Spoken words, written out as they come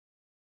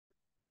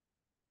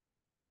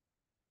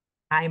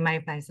Hi,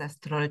 my wise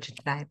astrology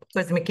tribe,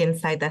 Cosmic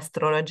Inside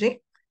Astrology.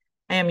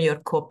 I am your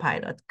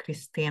co-pilot,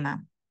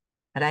 Krisztina.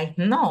 Right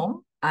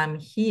now, I'm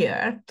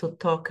here to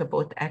talk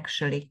about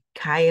actually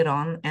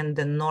Chiron and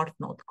the North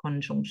Node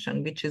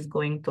conjunction, which is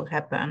going to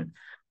happen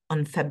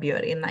on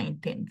February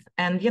 19th.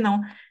 And,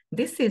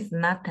 this is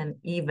not an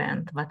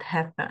event that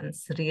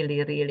happens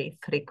really, really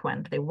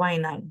frequently. Why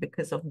not?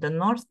 Because of the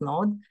North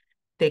Node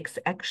takes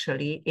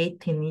actually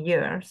 18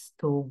 years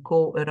to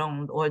go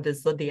around all the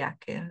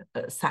zodiac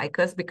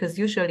cycles, because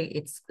usually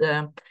it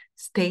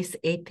stays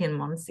 18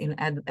 months in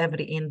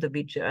every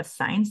individual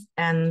signs.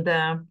 And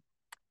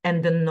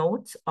the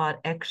nodes are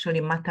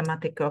actually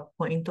mathematical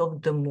point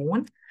of the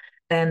moon,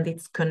 and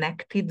it's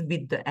connected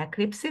with the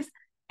eclipses.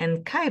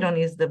 And Chiron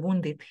is the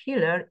wounded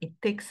healer. It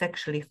takes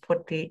actually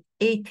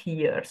 48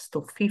 years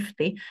to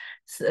 50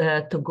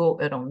 to go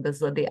around the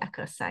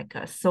zodiacal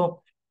cycle.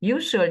 So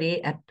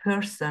usually a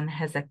person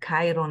has a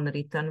Chiron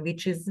return,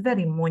 which is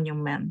very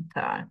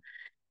monumental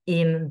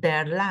in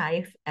their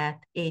life at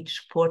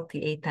age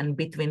 48 and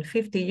between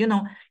 50.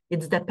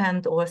 It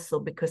depends also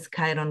because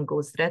Chiron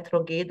goes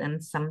retrograde,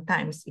 and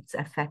sometimes it's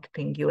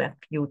affecting you a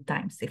few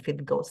times if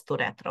it goes to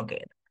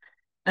retrograde.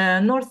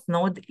 North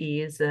Node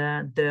is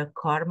the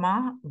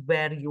karma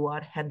where you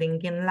are heading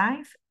in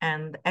life,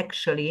 and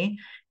actually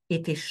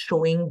it is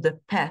showing the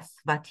path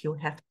that you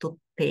have to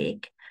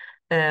take,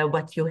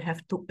 what you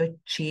have to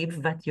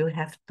achieve, what you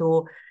have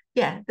to,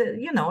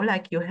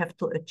 like you have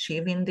to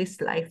achieve in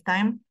this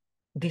lifetime.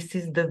 This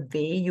is the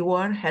way you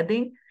are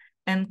heading.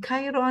 And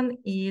Chiron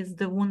is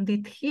the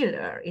wounded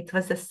healer. It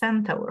was a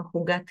centaur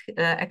who got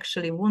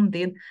actually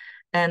wounded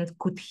and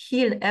could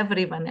heal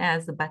everyone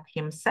else but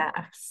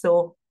himself.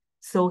 So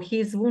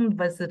his wound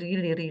was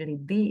really, really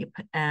deep,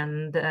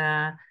 and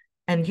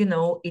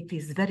it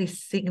is very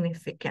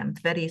significant,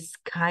 very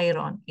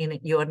Chiron in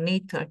your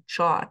natal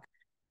chart,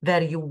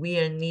 where you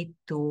will need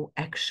to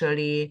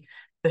actually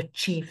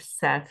achieve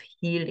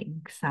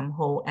self-healing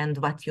somehow, and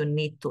what you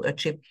need to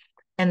achieve.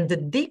 And the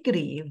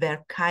degree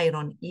where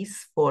Chiron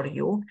is for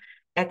you,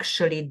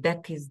 actually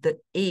that is the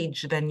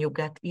age when you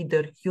get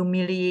either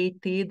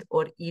humiliated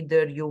or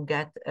either you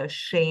get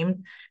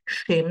shamed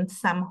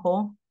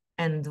somehow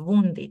and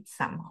wounded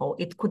somehow.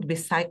 It could be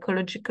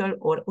psychological,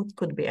 or it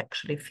could be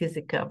actually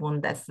physical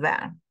wound as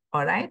well.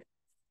 All right.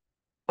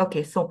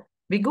 Okay, so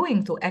we're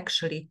going to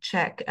actually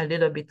check a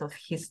little bit of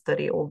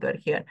history over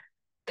here.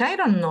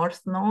 Chiron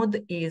North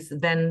Node is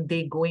when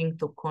they're going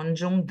to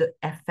conjunct. The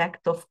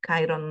effect of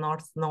Chiron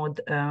North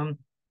Node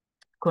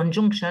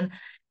conjunction,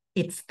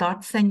 it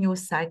starts a new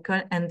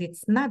cycle, and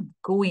it's not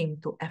going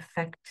to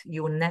affect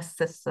you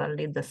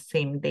necessarily the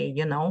same day.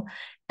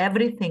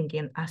 Everything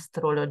in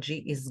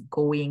astrology is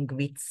going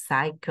with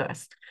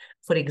cycles.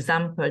 For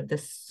example, the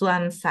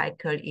sun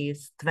cycle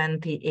is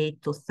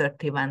 28 to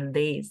 31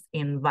 days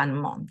in 1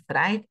 month,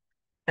 right?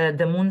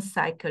 The moon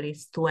cycle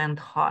is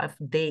 2.5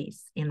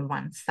 days in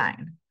one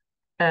sign.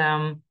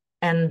 And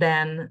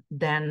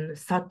then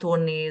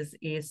Saturn is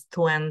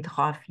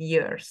 2.5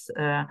 years,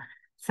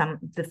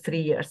 the 3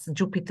 years.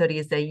 Jupiter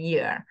is a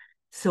year.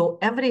 So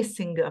every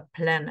single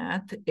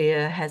planet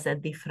has a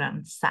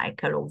different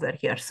cycle over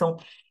here.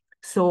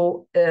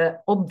 So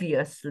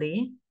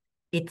obviously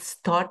it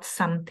starts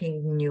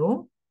something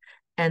new,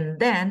 and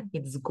then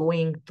it's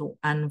going to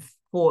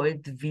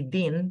unfold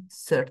within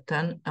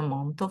certain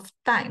amount of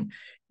time.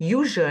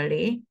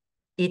 Usually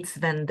it's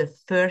when the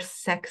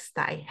first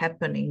sextile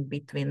happening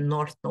between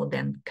North Node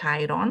and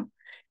Chiron,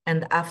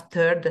 and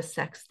after the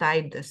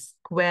sextile, the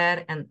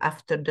square, and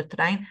after the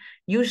trine.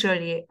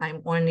 Usually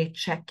I'm only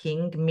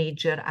checking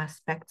major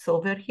aspects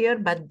over here,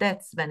 but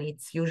that's when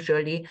it's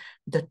usually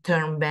the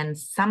term when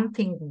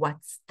something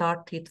what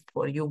started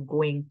for you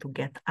going to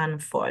get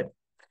unfold.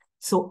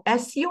 So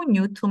as you're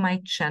new to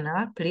my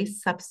channel,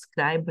 please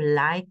subscribe,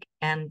 like,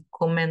 and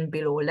comment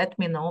below. Let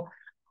me know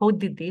how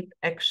did it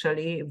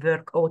actually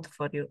work out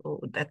for you.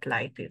 Oh, that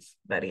light is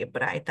very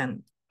bright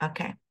and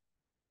okay.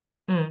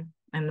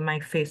 And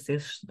my face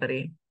is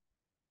very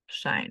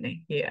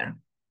shiny here.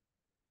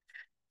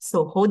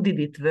 So how did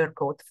it work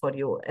out for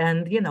you?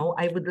 And,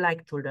 I would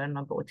like to learn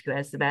about you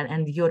as well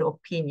and your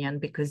opinion,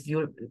 because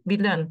we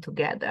learn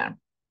together.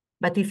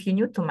 But if you're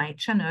new to my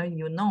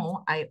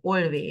channel, I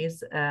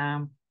always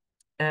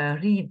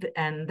read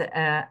and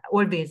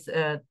always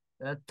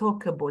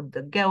talk about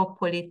the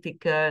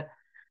geopolitical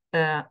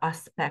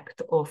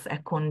aspect of a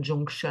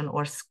conjunction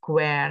or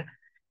square,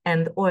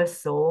 and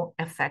also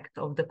effect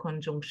of the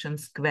conjunction,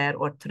 square,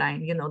 or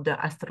trine, the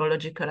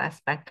astrological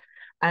aspect.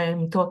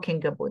 I'm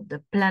talking about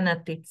the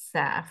planet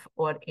itself,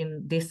 or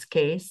in this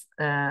case,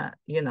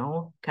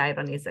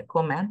 Chiron is a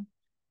comet,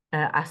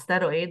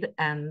 asteroid,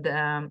 and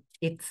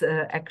it's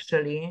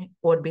actually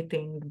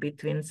orbiting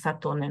between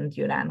Saturn and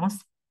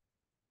Uranus.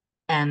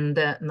 And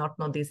North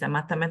Node is a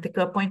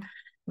mathematical point.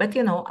 But,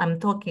 I'm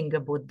talking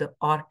about the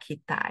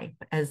archetype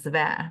as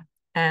well.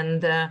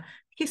 And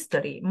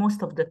history,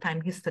 most of the time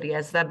history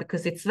as well,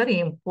 because it's very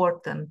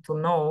important to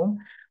know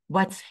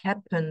what's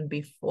happened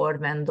before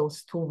when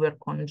those two were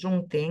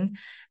conjuncting.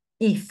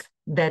 if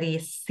there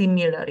is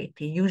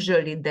similarity.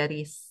 Usually there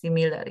is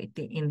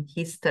similarity in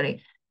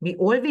history. We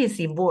always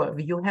evolve.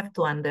 You have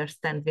to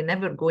understand we're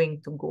never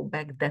going to go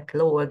back that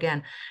low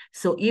again.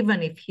 So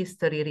even if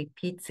history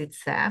repeats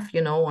itself,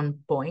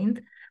 on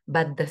point,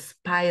 but the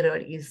spiral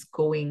is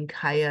going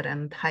higher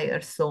and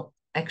higher. So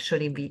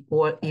actually we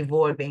are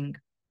evolving.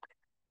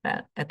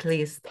 At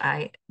least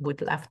I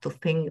would love to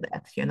think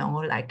that,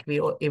 like we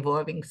are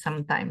evolving.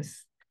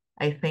 Sometimes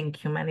I think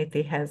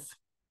humanity has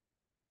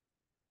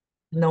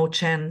no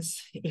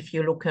chance if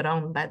you look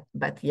around,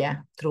 but yeah,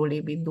 truly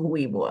we do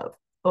evolve.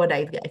 All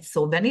right, guys.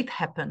 So when it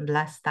happened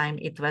last time,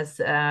 it was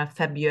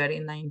February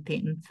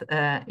 19th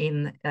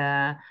in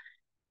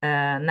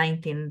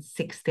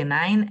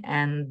 1969,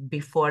 and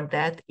before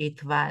that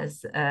it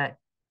was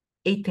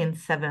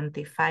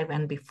 1875,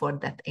 and before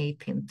that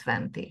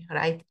 1820,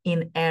 right?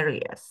 In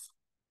Aries.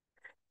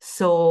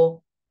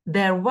 So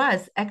there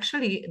was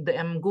actually,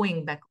 I'm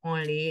going back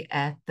only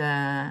at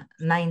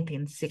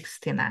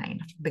 1969,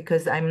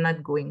 because I'm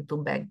not going to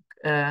back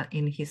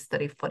in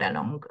history for a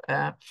long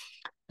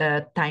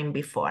time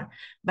before.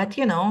 But,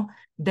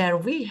 there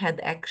we had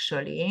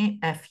actually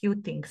a few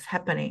things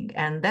happening.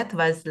 And that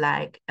was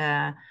like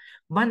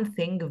one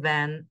thing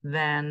when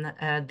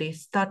they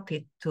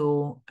started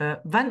to,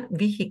 one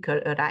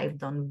vehicle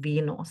arrived on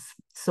Venus.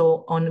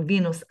 So on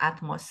Venus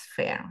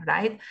atmosphere,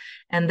 right?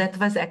 And that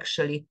was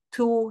actually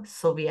 2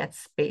 Soviet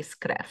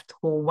spacecraft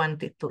who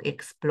wanted to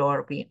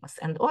explore Venus.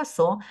 And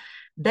also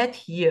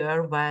that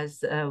year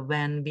was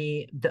when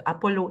the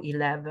Apollo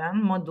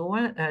 11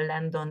 module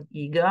landed on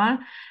Eagle,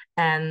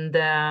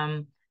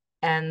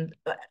 and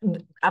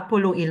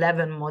Apollo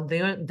 11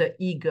 module, the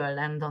Eagle,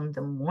 landed on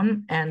the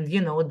moon. And,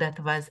 that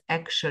was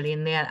actually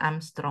Neil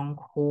Armstrong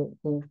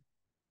who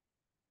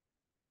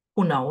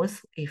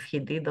knows if he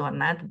did or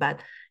not,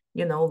 but,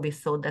 we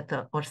saw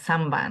that, or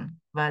someone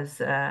was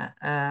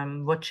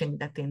watching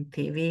that in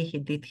TV. He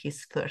did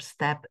his first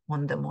step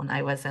on the moon.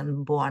 I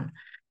wasn't born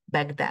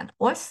back then.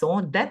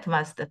 Also, that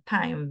was the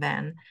time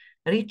when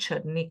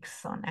Richard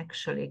Nixon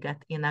actually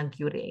got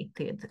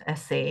inaugurated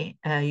as a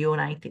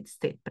United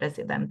States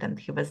president, and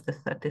he was the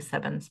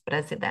 37th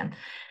president.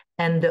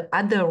 And the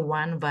other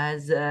one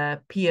was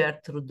Pierre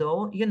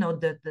Trudeau,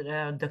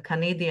 the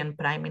Canadian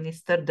Prime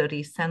Minister, the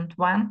recent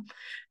one.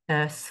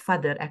 His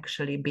father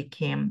actually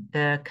became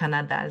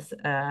Canada's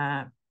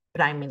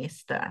Prime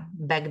Minister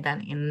back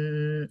then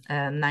in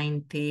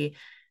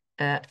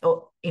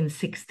in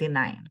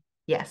 69.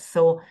 Yes,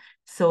 so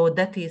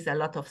that is a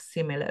lot of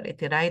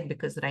similarity, right?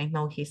 Because right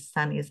now his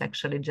son is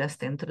actually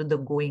Justin Trudeau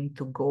going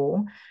to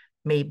go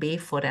maybe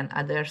for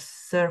another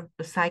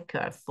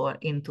cycle for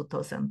in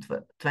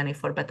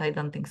 2024, but I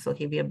don't think so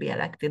he will be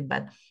elected,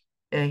 but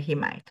he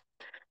might.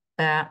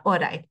 All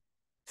right.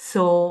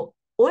 So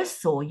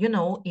also,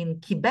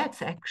 in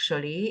Quebec,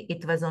 actually,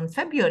 it was on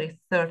February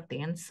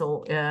 13th,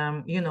 so,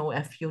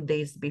 a few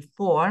days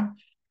before,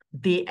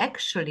 they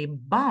actually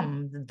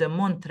bombed the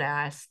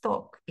Montreal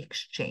Stock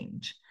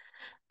Exchange.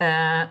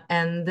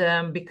 And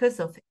because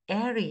of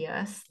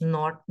Aries,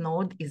 North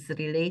Node is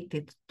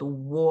related to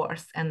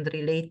wars and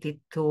related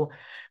to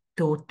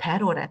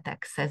terror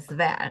attacks as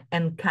well.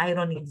 And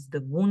Chiron is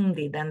the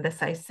wounded. And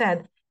as I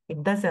said,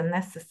 it doesn't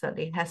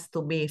necessarily has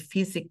to be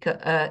physical,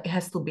 it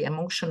has to be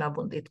emotional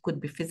wound. It could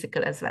be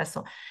physical as well.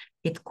 So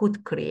it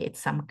could create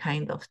some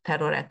kind of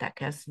terror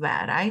attack as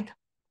well, right?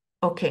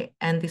 Okay,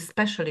 and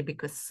especially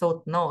because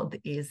South Node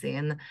is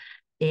in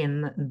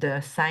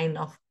the sign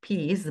of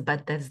peace,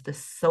 but that's the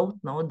South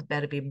Node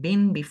where we've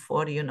been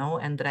before,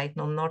 and right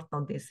now North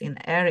Node is in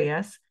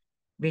Aries,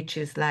 which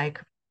is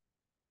like,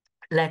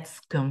 let's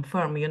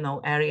confirm,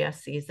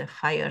 Aries is a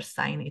fire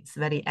sign. It's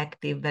very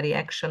active, very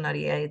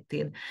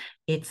action-oriented.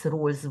 It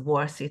rules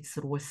wars, it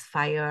rules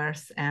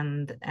fires,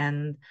 and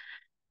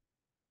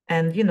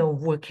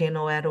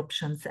volcano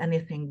eruptions,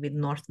 anything with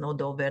North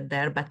Node over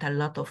there, but a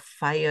lot of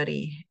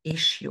fiery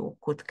issue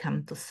could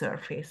come to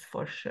surface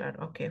for sure.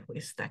 Okay, who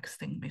is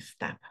texting me?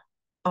 Step.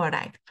 All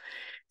right.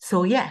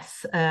 So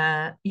yes,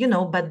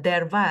 but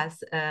there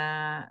was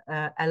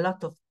a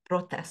lot of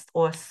protest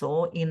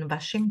also in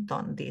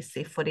Washington,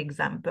 D.C., for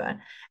example,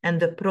 and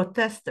the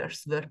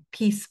protesters were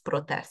peace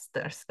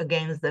protesters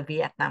against the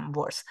Vietnam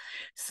Wars.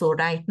 So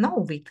right now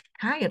with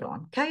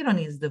Chiron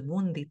is the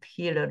wounded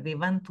healer. We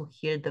want to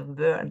heal the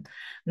world.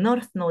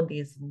 North Node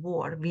is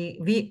war.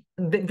 We're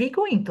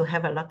going to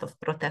have a lot of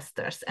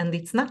protesters, and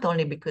it's not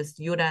only because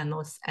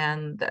Uranus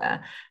and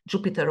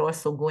Jupiter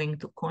also going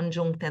to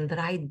conjunct, and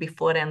right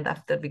before and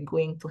after we're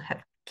going to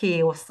have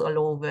chaos all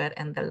over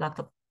and a lot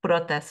of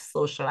protest,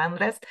 social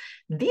unrest.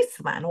 This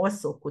one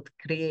also could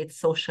create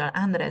social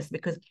unrest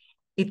because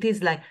it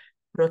is like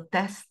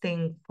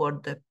protesting for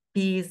the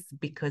peace,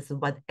 because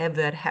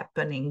whatever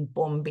happening,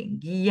 bombing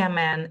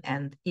Yemen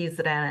and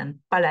Israel and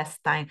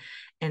Palestine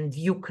and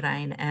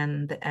Ukraine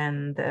and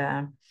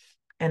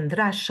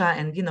Russia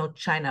and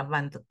China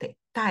want to take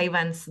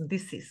Taiwan. So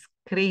this is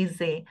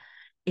crazy.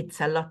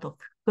 It's a lot of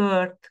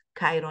hurt.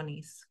 Chiron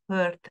is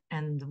hurt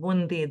and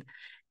wounded,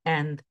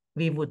 and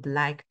we would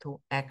like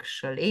to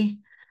actually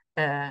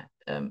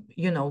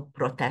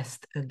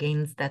protest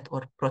against that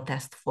or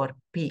protest for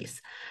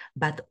peace.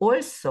 But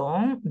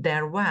also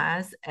there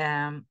was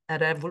a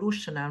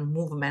revolutionary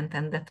movement,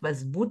 and that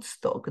was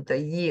Woodstock, the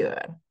year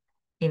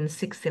in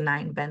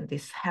 69 when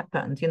this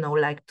happened,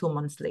 like 2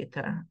 months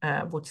later,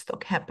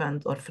 Woodstock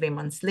happened, or 3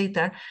 months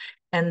later.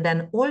 And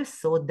then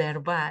also there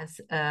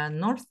was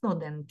North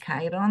Node and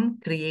Chiron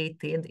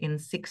created in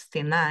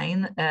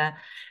 69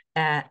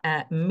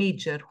 a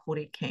major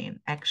hurricane,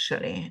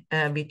 actually,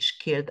 which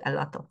killed a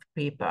lot of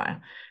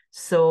people.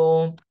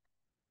 So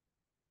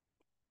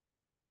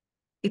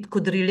it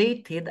could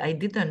relate it. I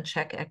didn't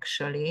check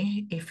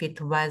actually if it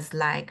was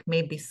like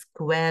maybe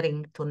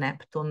squaring to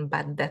Neptune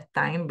by that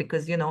time,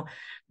 because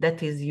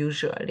that is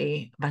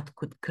usually what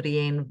could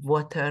create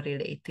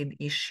water-related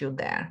issue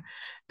there.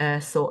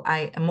 So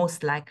I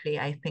most likely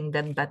I think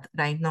that, but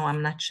right now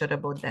I'm not sure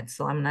about that,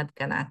 so I'm not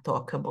gonna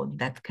talk about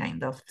that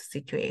kind of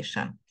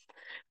situation.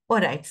 All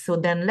right, so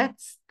then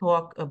let's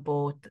talk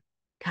about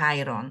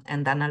Chiron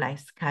and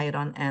analyze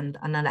Chiron and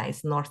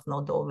analyze North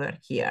Node over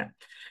here.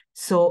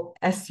 So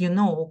as you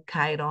know,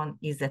 Chiron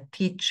is a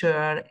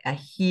teacher, a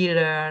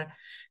healer,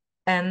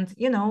 and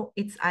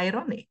it's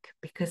ironic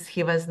because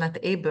he was not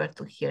able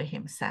to heal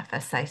himself,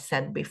 as I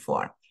said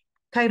before.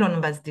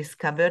 Chiron was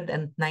discovered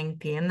in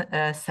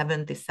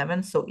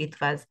 1977, so it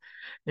was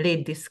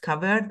late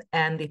discovered,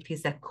 and it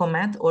is a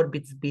comet,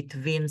 orbits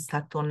between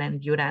Saturn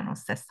and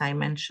Uranus, as I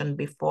mentioned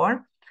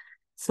before.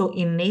 So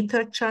in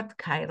natal chart,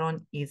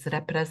 Chiron is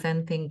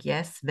representing,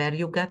 yes, where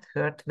you got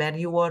hurt, where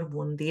you are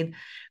wounded,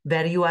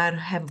 where you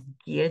have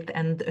guilt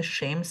and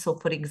shame. So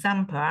for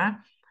example,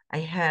 I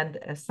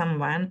had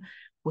someone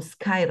whose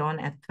Chiron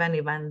at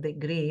 21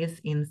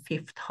 degrees in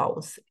 5th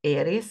house,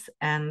 Aries,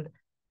 and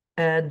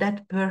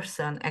that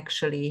person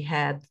actually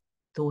had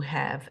to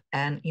have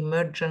an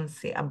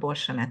emergency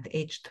abortion at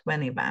age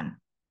 21.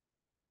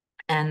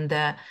 And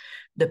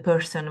the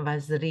person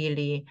was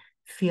really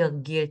feel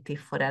guilty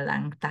for a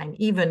long time,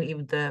 even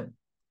if the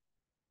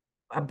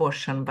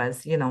abortion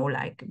was,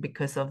 like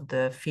because of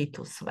the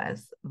fetus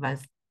was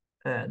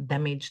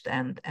damaged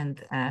and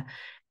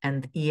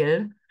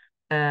ill,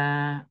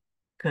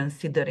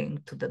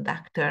 considering to the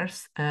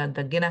doctors,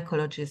 the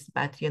gynecologist,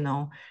 but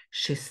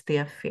she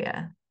still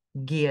feel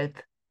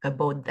guilt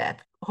about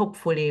that.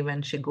 Hopefully,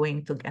 when she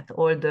going to get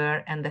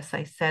older, and as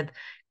I said,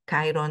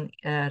 Chiron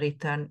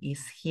return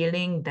is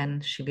healing,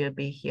 then she will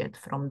be healed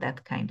from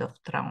that kind of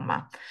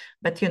trauma.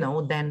 But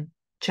then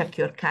check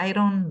your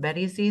Chiron, where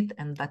is it,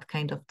 and what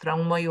kind of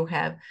trauma you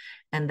have,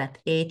 and at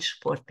age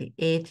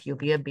 48 you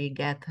will be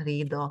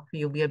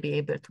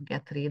able to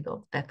get rid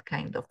of that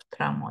kind of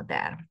trauma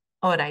there.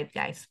 All right,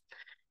 guys.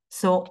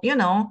 So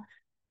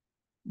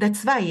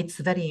that's why it's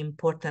very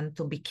important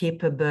to be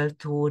capable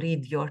to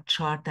read your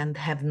chart and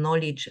have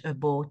knowledge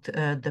about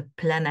the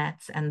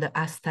planets and the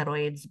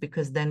asteroids,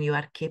 because then you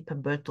are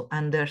capable to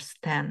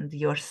understand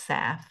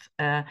yourself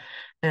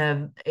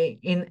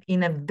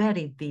in a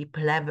very deep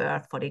level,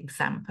 for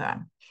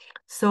example.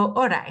 So,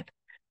 all right.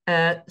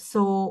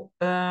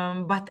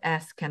 What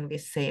else can we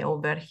say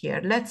over here?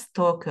 Let's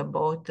talk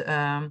about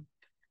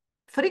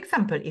for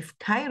example, if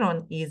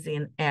Chiron is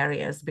in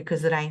Aries,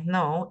 because right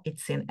now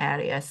it's in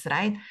Aries,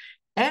 right?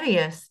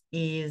 Aries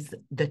is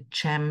the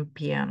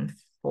champion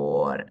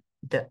for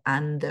the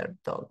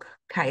underdog,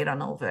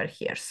 Chiron over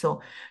here.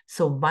 So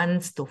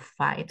wants to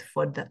fight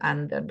for the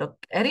underdog.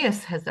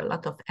 Aries has a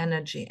lot of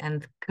energy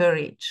and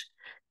courage.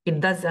 It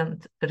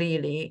doesn't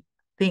really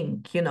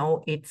think,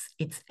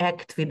 it's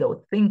act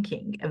without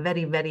thinking, a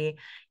very, very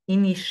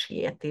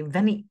initiative,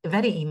 very,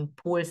 very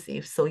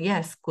impulsive. So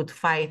yes, could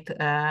fight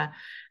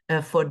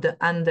for the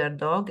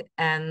underdog,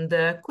 and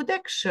could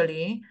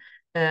actually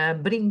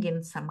bring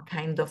in some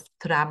kind of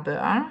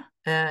trouble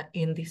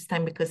in this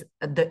time, because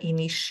the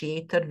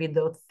initiator,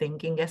 without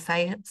thinking, as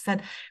I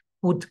said,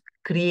 would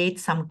create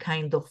some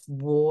kind of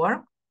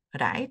war,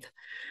 right?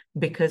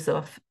 Because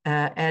of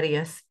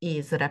Aries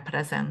is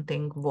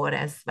representing war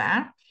as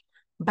well,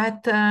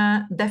 but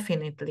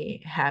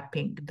definitely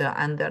helping the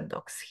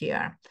underdogs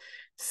here.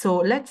 So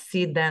let's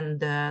see then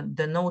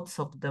the nodes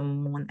of the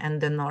moon and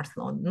the North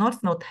Node.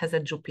 North Node has a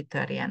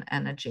Jupiterian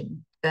energy,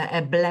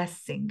 a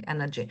blessing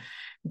energy.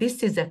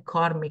 This is a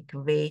karmic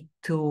way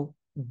to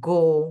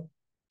go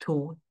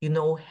to,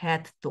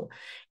 head to.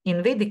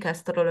 In Vedic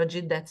astrology,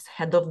 that's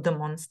head of the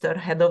monster,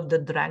 head of the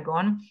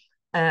dragon,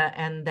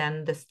 and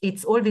then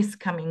it's always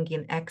coming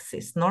in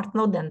axis. North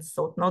Node and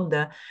South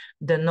Node,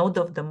 the node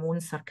of the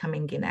moons are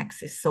coming in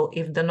axis. So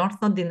if the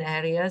North Node in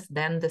Aries,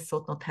 then the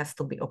South Node has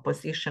to be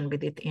opposition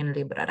with it in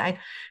Libra, right?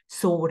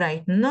 So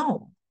right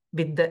now,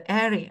 with the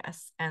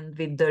Aries and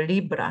with the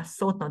Libra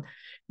South Node,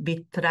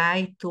 we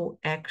try to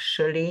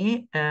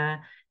actually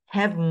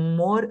have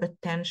more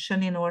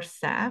attention in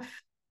ourselves,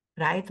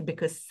 right?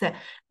 Because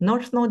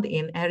North Node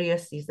in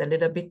Aries is a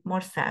little bit more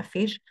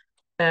selfish.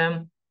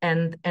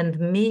 And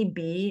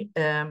maybe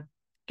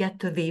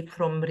get away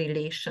from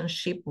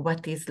relationship,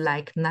 what is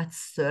like not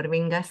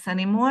serving us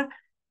anymore.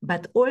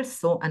 But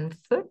also,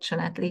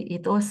 unfortunately,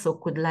 it also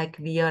could like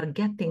we are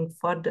getting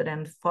further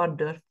and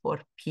further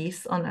for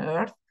peace on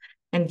earth.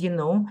 And, you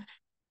know,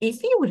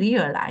 if you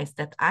realize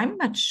that I'm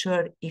not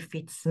sure if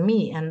it's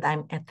me and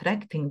I'm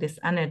attracting this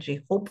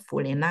energy,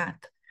 hopefully not,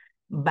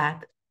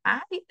 but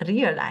I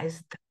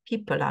realized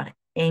people are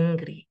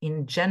angry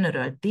in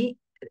general.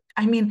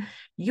 I mean,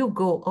 you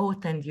go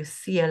out and you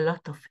see a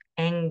lot of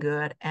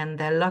anger and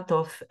a lot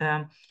of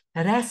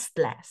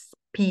restless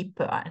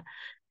people,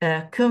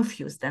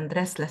 confused and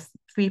restless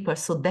people.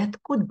 So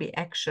that could be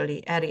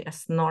actually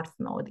Aries North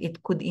Node.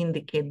 It could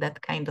indicate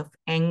that kind of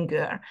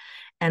anger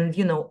and,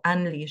 you know,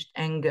 unleashed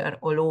anger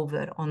all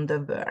over on the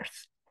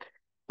verse.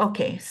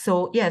 Okay,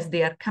 so yes,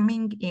 they are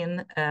coming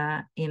in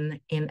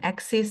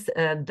axis.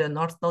 The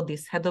North Node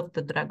is head of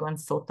the dragon,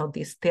 South Node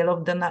is tail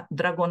of the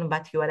dragon,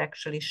 but you are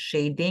actually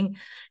shading,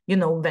 you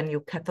know, when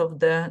you cut off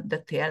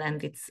the tail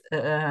and it's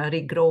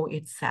regrow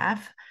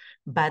itself,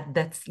 but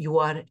that's you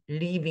are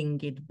leaving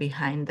it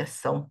behind the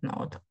South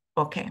Node.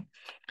 Okay,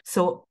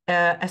 so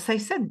as I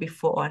said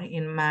before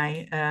in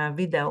my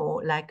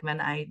video, like when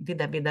I did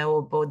a video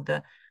about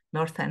the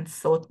North and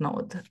South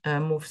Node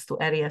moves to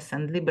Aries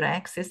and Libra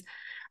axis,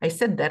 I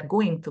said there are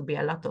going to be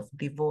a lot of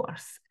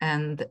divorce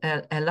and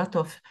a lot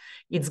of,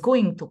 it's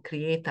going to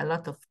create a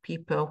lot of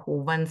people who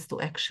wants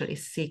to actually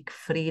seek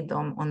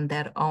freedom on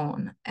their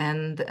own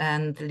and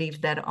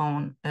live their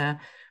own,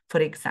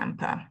 for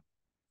example.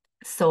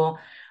 So,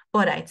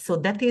 all right, so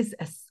that is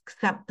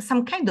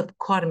some kind of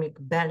karmic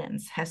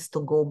balance has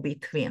to go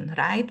between,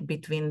 right?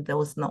 Between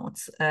those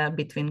nodes,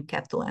 between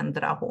Ketu and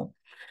Rahu.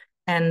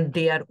 And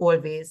they are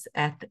always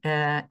at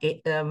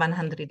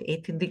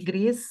 180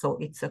 degrees. So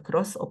it's a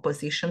cross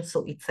opposition.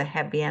 So it's a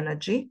heavy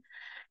energy.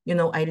 You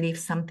know, I leave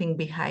something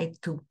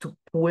behind to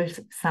pull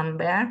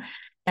somewhere.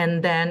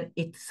 And then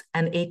it's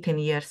an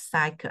 18-year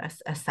cycle,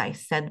 as I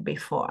said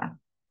before.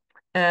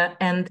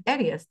 And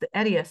Aries, the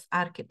Aries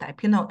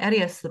archetype, you know,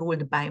 Aries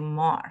ruled by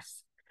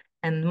Mars.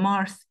 And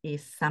Mars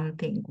is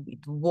something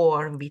with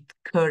war, with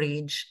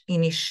courage,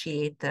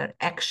 initiator,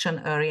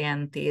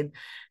 action-oriented,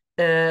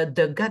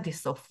 the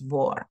goddess of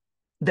war,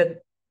 the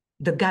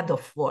god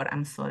of war,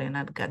 I'm sorry,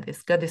 not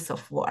goddess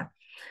of war.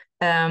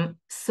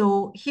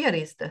 So here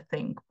is the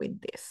thing with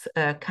this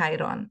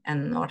Chiron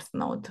and North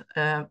Node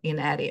in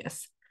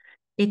Aries.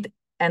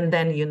 And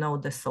then, you know,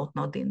 the South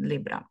Node in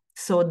Libra.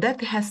 So that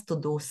has to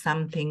do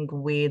something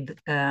with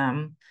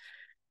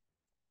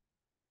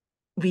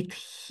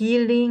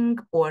healing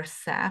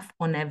ourselves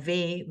on a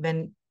way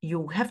when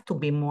you have to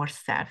be more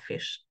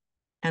selfish.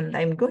 And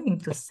I'm going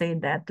to say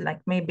that,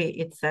 like, maybe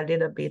it's a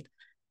little bit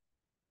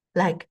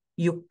like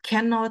you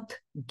cannot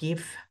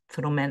give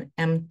from an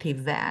empty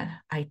well.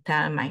 I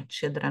tell my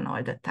children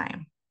all the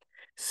time.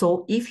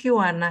 So if you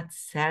are not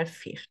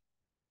selfish,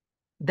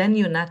 then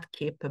you're not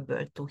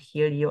capable to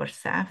heal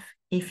yourself.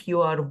 If you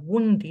are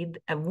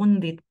wounded, a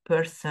wounded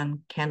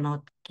person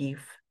cannot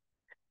give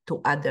to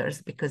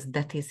others because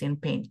that is in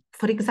pain.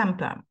 For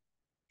example,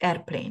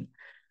 airplane,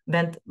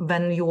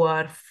 when you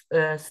are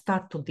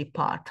start to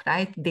depart,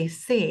 right? They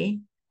say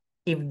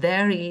if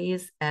there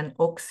is an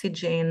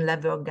oxygen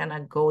level gonna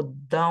go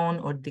down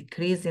or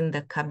decrease in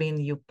the cabin,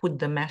 you put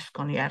the mask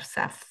on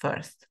yourself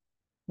first.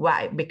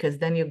 Why? Because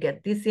then you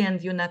get dizzy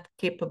and you're not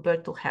capable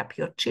to help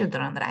your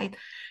children, right?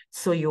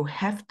 So you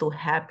have to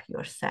help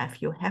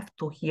yourself. You have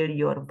to heal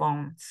your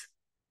wounds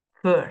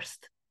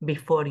first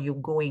before you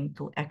going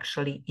to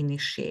actually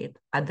initiate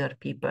other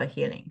people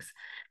healings.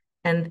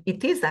 And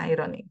it is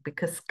ironic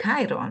because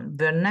Chiron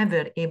were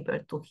never able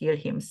to heal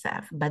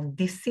himself, but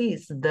this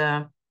is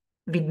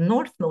with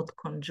North Node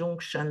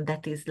conjunction,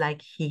 that is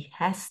like he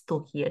has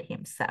to heal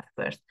himself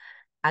first.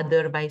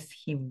 Otherwise,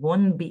 he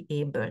won't be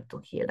able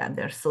to heal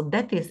others. So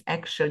that is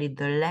actually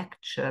the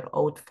lecture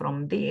out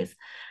from this.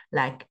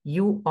 Like,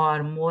 you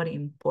are more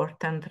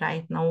important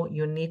right now.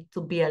 You need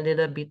to be a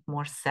little bit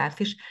more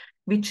selfish,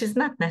 which is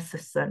not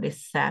necessarily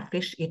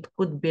selfish. It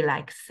could be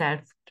like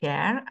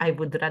self-care. I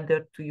would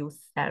rather to use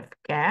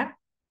self-care,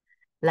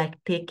 like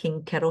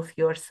taking care of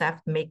yourself,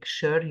 make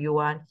sure you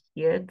are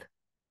healed,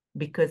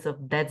 because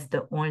of that's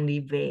the only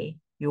way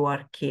you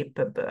are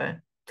capable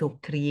to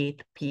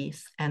create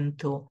peace and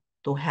to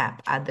help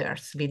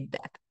others with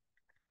that.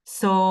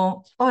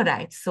 So, all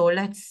right, so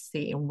let's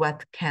see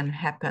what can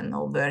happen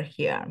over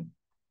here.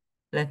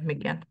 Let me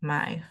get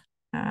my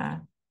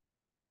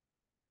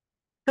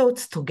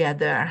thoughts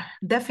together.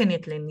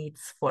 Definitely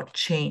needs for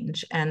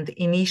change and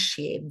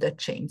initiate the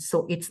change.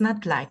 So it's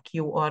not like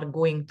you are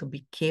going to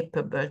be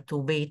capable to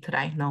wait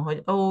right now.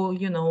 Oh,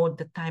 you know,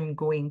 the time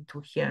going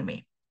to heal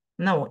me.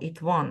 No,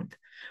 it won't.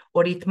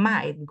 Or it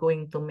might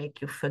going to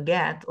make you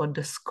forget, or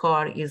the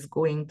scar is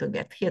going to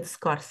get hit.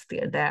 Scar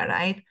still there,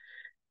 right?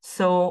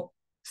 So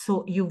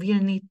you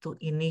will need to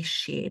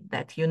initiate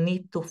that. You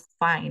need to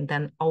find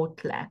an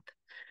outlet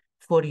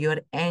for your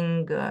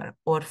anger,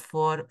 or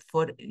for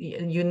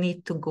you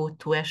need to go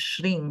to a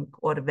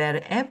shrink or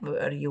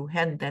wherever you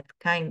had that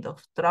kind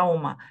of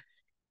trauma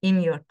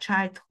in your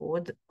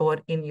childhood or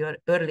in your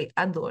early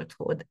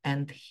adulthood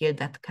and heal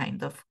that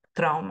kind of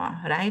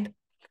trauma, right?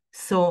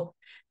 So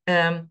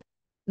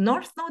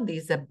North Node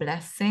is a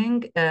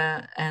blessing,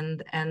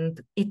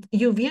 and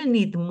you will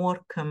need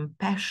more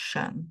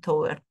compassion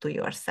toward to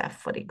yourself,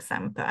 for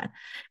example.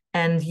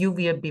 And you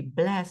will be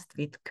blessed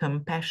with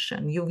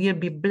compassion. You will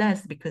be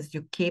blessed because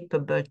you're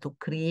capable to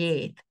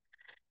create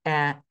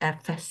a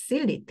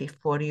facility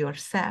for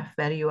yourself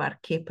where you are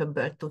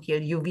capable to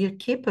heal. You will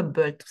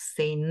capable to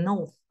say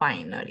no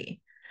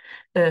finally.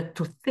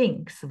 To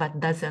things that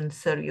doesn't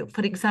serve you.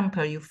 For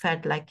example, you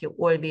felt like you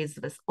always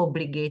was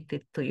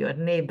obligated to your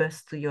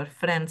neighbors, to your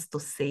friends to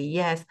say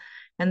yes.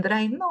 And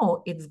right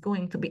now it's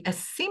going to be a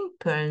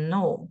simple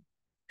no.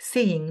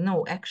 Saying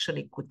no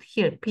actually could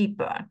heal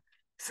people.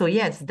 So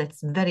yes,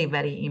 that's very,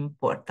 very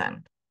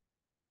important.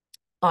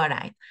 All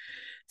right.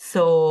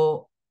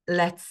 So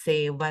let's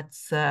say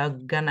what's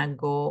gonna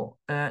go,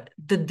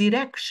 the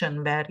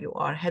direction where you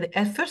are headed.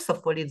 First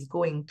of all, it's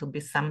going to be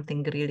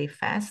something really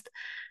fast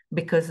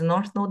because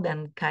North Node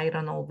and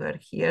Chiron over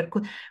here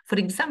could, for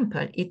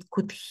example, it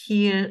could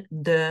heal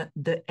the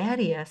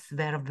areas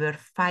where were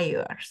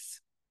fires,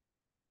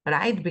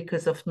 right?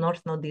 Because of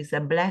North Node is a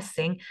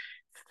blessing.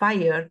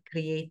 Fire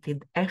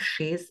created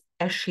ashes.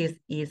 Ashes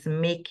is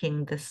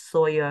making the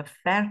soil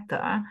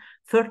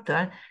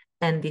fertile,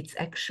 and it's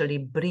actually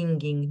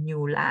bringing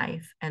new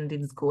life, and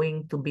it's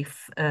going to be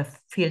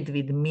filled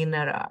with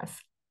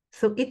minerals.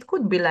 So it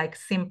could be like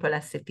simple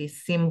as it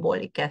is,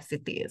 symbolic as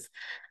it is,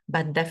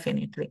 but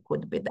definitely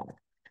could be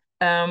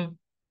that.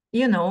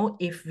 You know,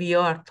 if we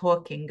are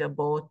talking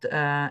about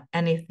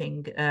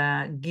anything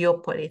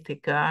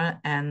geopolitical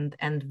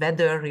and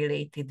weather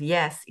related,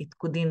 yes, it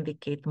could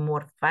indicate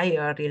more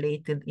fire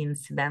related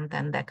incident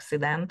and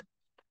accident.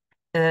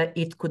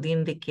 It could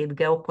indicate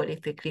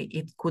geopolitically,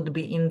 it could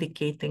be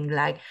indicating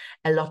like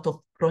a lot of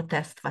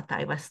protest, what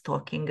I was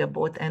talking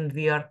about, and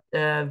we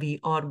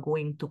are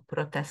going to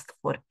protest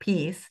for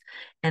peace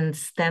and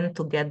stand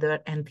together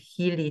and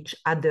heal each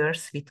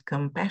others with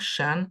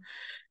compassion.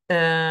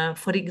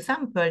 For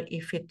example,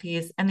 if it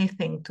is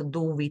anything to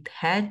do with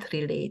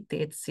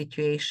health-related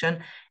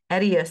situation,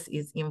 Aries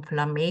is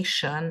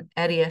inflammation,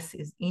 Aries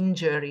is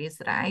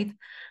injuries, right?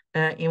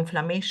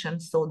 Inflammation.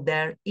 So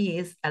there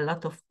is a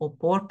lot of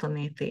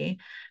opportunity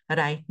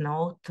right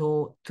now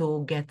to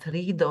get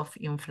rid of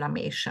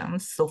inflammation.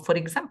 So for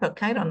example,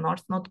 Chiron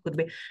North Node could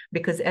be,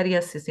 because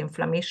Aries is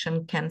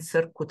inflammation,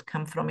 Cancer could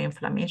come from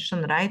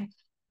inflammation, right?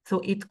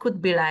 So it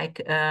could be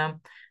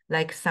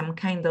like some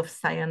kind of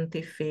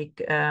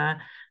scientific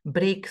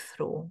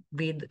breakthrough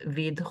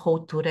with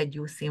how to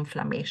reduce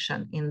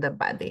inflammation in the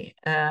body.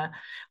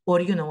 Or,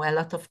 you know, a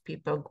lot of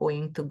people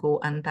going to go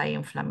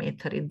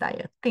anti-inflammatory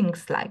diet,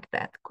 things like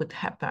that could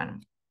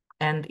happen.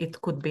 And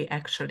it could be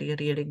actually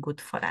really good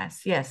for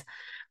us, yes.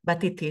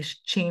 But it is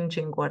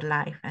changing our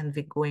life, and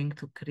we're going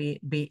to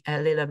be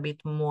a little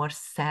bit more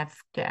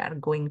self-care,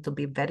 going to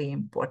be very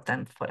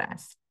important for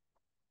us.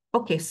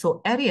 Okay,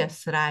 so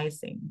Aries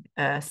rising,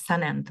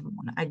 sun and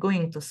moon. I'm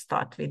going to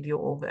start with you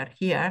over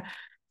here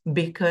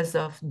because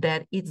of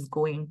that it's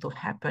going to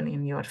happen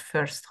in your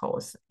first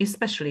house,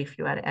 especially if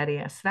you are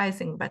Aries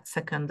rising, but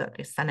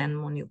secondary sun and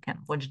moon, you can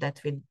watch that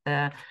with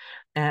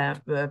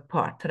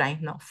part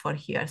right now for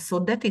here. So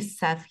that is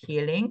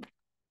self-healing,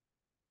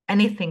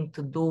 anything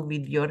to do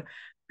with your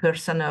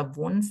personal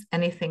wounds,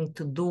 anything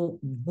to do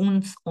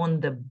wounds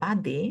on the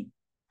body,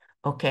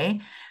 okay,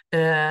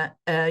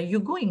 you're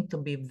going to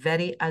be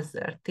very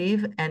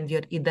assertive, and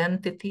your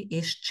identity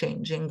is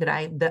changing,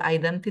 right? The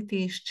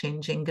identity is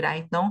changing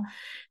right now.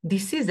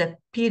 This is a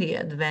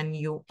period when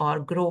you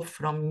are grow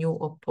from new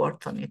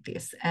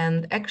opportunities.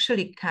 And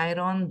actually,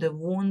 Chiron, the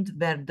wound,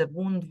 where the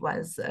wound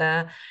was,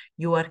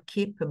 you are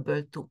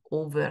capable to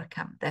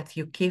overcome that.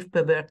 You're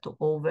capable to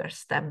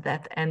overstep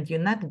that, and you're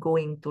not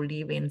going to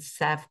live in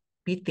self-pity.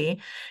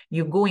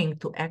 You're going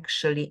to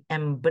actually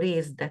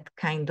embrace that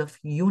kind of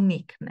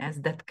uniqueness,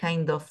 that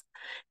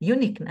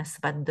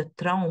the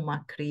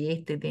trauma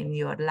created in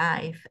your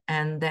life,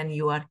 and then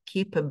you are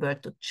capable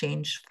to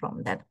change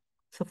from that.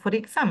 So for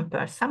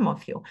example, some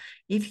of you,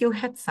 if you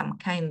had some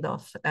kind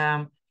of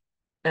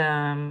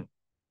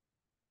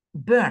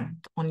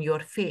burnt on your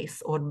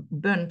face or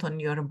burnt on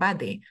your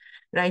body,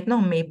 right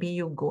now maybe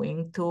you're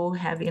going to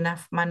have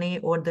enough money,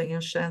 or the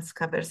insurance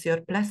covers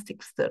your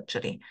plastic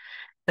surgery.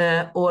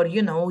 Or,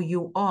 you know,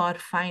 you are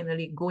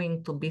finally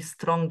going to be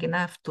strong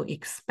enough to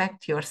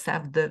expect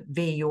yourself the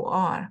way you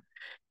are.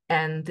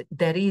 And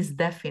there is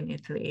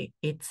definitely,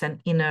 it's an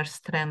inner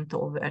strength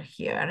over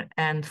here,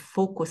 and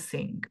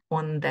focusing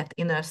on that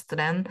inner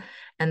strength,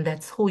 and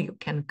that's how you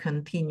can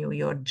continue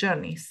your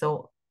journey.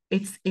 So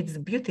it's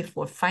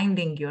beautiful,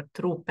 finding your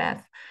true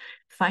path,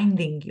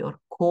 finding your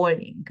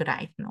calling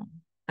right now,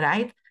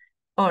 right?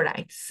 All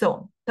right,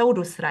 so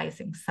Taurus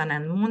rising, sun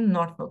and moon,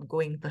 North Node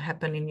going to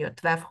happen in your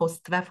 12th house.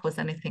 12th house,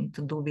 anything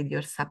to do with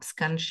your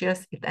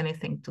subconscious, it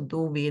anything to do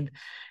with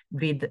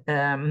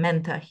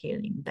mental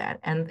healing there.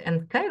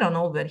 And Chiron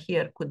over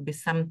here could be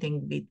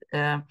something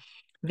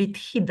with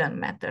hidden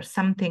matter,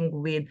 something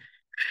with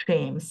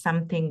shame,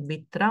 something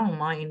with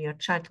trauma in your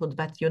childhood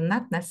that you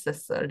not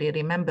necessarily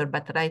remember,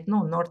 but right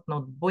now North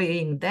Node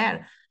being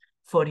there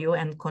for you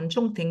and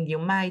conjuncting, you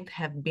might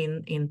have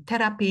been in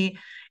therapy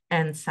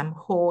and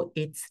somehow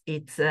it's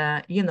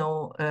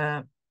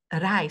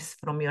rise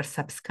from your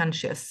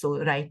subconscious.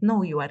 So right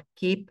now you are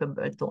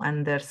capable to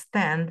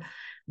understand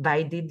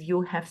why did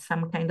you have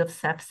some kind of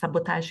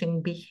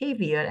self-sabotaging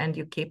behavior, and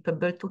you're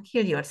capable to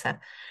heal yourself.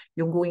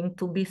 You're going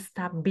to be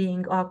stop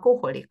being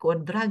alcoholic or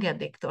drug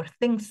addict or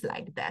things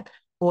like that,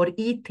 or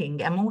eating,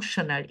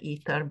 emotional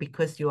eater,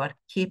 because you are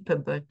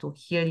capable to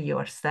heal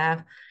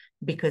yourself,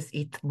 because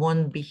it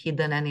won't be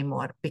hidden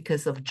anymore,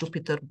 because of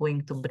Jupiter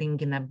going to bring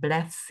in a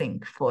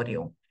blessing for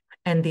you,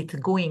 and it's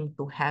going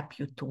to help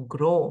you to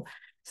grow.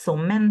 So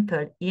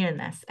mental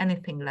illness,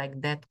 anything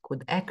like that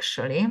could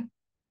actually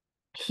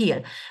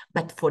heal.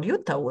 But for you,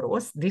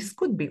 Taurus, this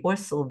could be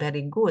also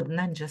very good,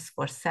 not just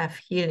for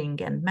self-healing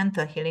and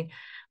mental healing,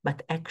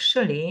 but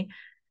actually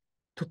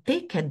to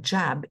take a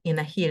job in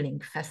a healing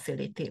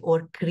facility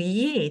or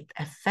create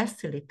a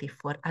facility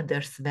for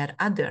others where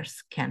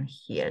others can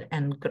heal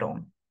and grow.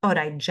 All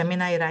right,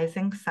 Gemini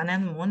rising, sun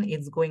and moon,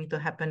 it's going to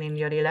happen in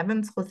your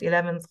 11th house.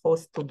 11th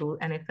house to do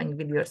anything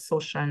with your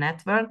social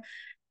network,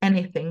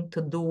 anything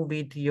to do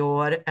with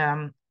your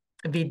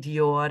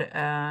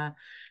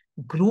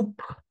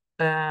group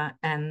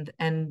and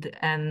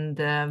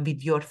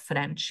with your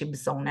friendship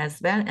zone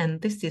as well. And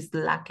this is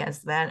luck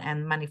as well,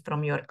 and money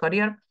from your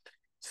career.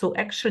 So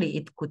actually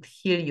it could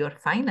heal your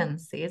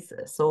finances.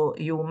 So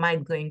you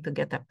might going to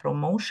get a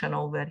promotion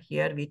over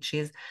here, which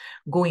is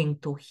going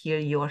to heal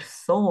your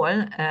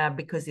soul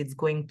because it's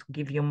going to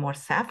give you more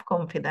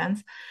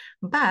self-confidence,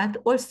 but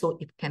also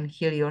it can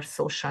heal your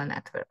social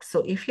network.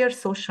 So if your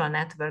social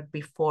network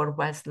before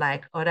was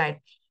like, all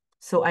right,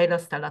 so I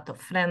lost a lot of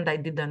friends, I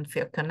didn't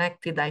feel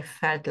connected, I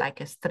felt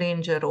like a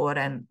stranger or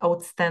an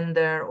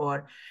outstander,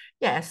 or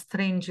a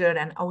stranger,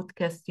 an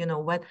outcast, you know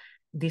what?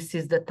 This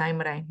is the time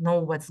right now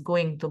what's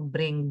going to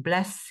bring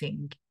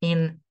blessing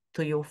in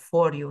to you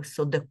for you.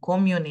 So the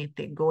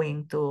community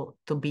going to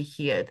be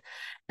healed,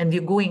 and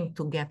you're going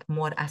to get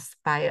more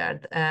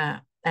aspired,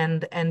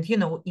 and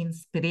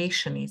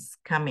inspiration is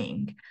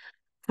coming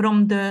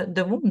from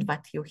the wound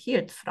that you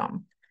healed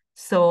from.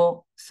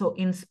 So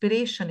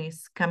inspiration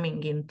is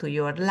coming into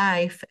your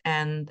life,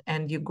 and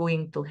you're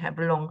going to have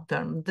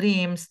long-term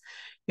dreams.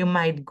 You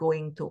might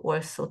going to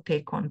also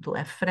take on to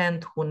a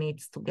friend who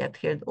needs to get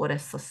healed, or a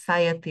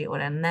society, or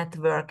a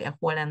network, a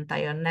whole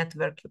entire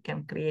network. You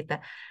can create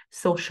a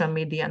social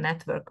media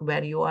network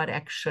where you are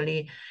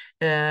actually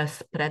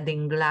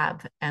spreading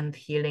love and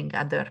healing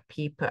other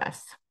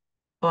peoples.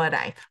 All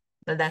right,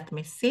 let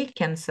me see.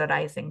 Cancer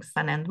rising,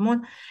 sun and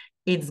moon.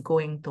 It's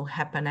going to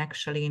happen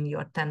actually in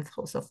your 10th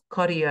house of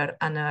career,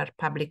 honor,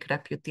 public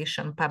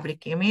reputation,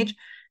 public image.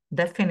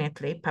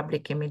 Definitely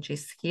public image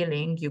is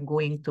healing. You're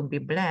going to be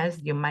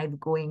blessed. You might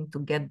going to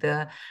get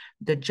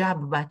the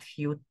job that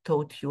you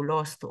thought you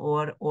lost,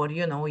 or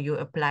you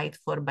applied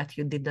for but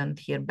you didn't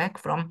hear back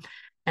from.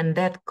 And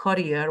that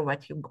career,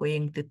 what you're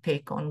going to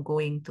take on,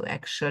 going to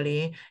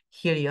actually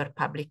heal your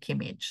public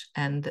image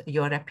and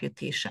your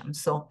reputation.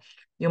 So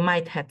you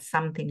might have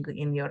something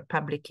in your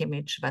public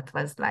image that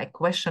was like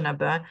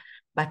questionable,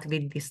 but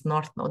with this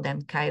North Node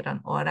and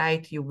Chiron, all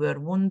right, you were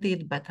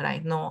wounded, but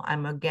right now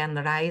I'm again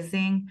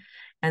rising,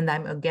 and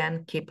I'm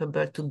again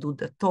capable to do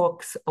the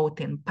talks out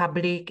in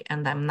public,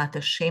 and I'm not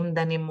ashamed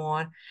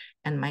anymore,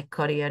 and my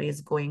career is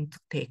going to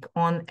take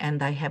on,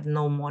 and I have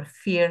no more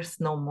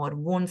fears, no more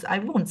wounds.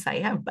 Wounds I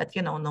have, but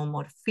no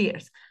more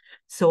fears.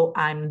 So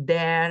I'm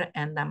there,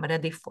 and I'm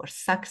ready for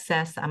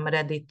success. I'm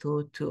ready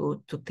to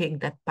take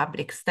that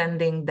public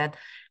standing that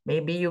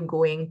maybe you're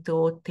going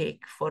to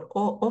take for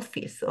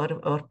office,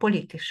 or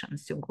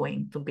politicians you're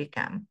going to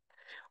become.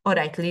 All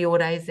right, Leo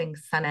rising,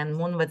 sun and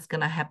moon, what's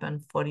going to happen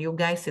for you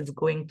guys? It's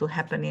going to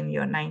happen in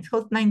your 9th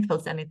house. 9th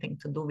house, anything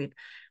to do with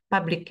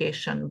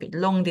publication, with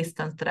long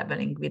distance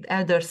traveling, with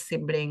elder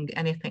sibling,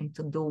 anything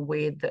to do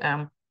with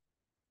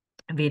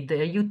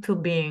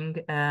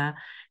YouTubing,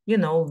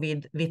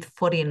 with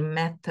foreign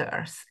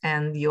matters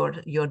and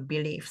your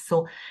beliefs.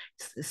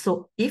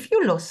 So if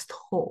you lost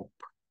hope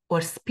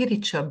or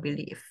spiritual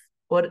belief,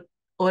 or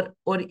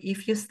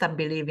if you stop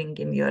believing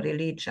in your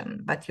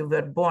religion that you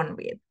were born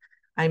with,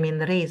 I mean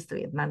raised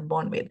with, not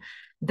born with,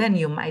 then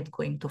you might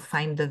going to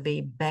find a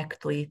way back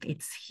to it.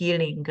 It's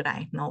healing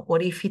right now.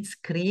 Or if it's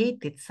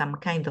created some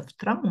kind of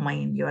trauma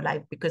in your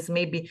life, because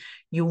maybe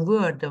you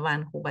were the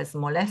one who was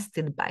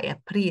molested by a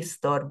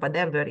priest or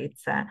whatever,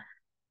 it's a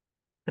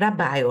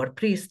rabbi or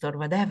priest or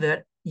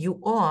whatever,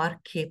 you are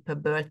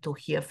capable to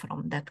heal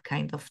from that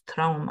kind of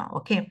trauma,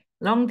 okay?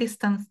 Long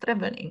distance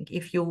traveling,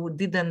 if you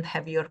didn't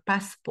have your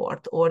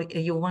passport, or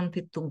you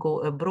wanted to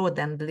go abroad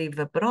and live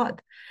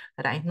abroad,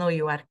 right now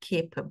you are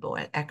capable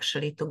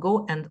actually to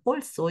go, and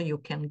also you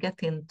can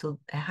get into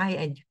a high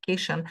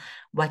education,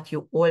 what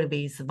you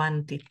always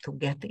wanted to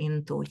get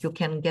into. You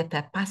can get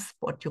a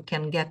passport, you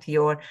can get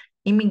your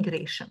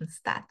immigration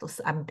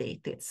status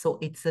updated. So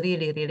it's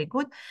really, really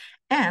good.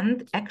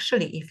 And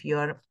actually, if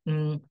your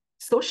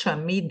social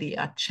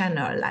media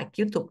channel, like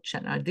YouTube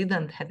channel,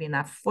 didn't have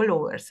enough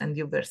followers and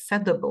you were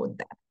sad about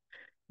that,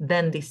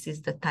 then this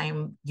is the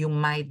time you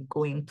might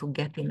going to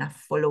get enough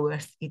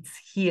followers. It's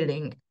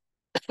healing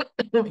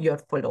your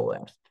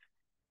followers.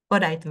 All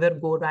right,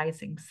 Virgo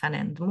rising, sun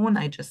and moon.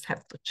 I just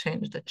have to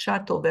change the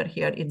chart over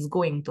here. It's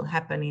going to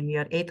happen in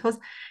your 8th house.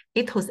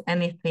 8th house,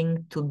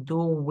 anything to do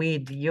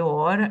with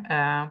your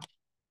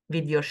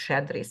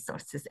shared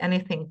resources,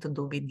 anything to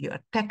do with your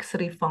tax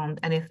refund,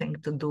 anything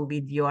to do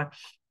with your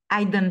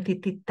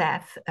identity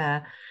theft,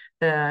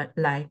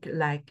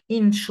 like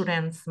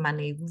insurance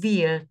money,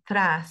 will,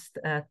 trust,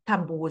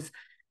 taboos,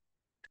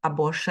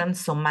 abortion.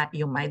 So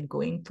you might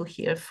going to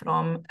hear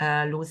from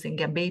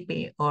losing a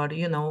baby, or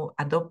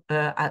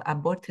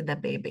aborted a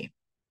baby,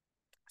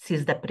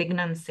 seize the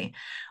pregnancy,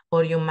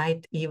 or you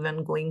might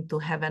even going to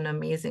have an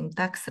amazing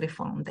tax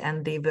refund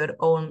and they were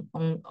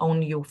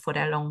on you for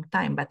a long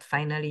time, but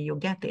finally you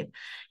get it.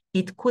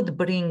 It could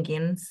bring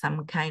in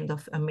some kind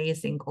of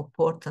amazing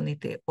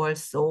opportunity.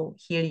 Also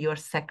heal your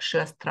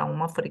sexual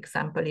trauma. For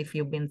example, if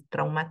you've been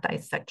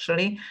traumatized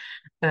sexually,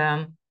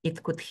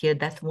 it could heal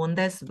that wound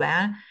as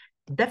well.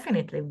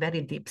 Definitely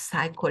very deep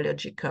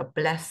psychological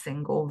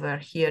blessing over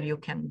here you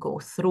can go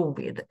through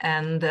with.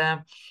 And,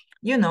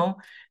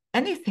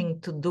 anything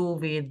to do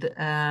with,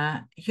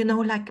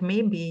 like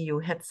maybe you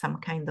had some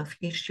kind of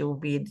issue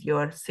with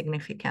your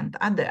significant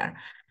other,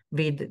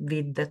 with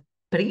the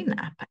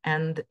prenup,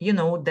 and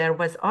there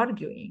was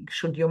arguing,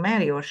 should you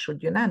marry or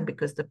should you not,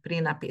 because the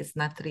prenup is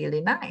not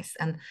really nice.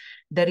 And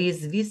there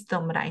is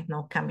wisdom right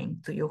now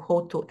coming to you,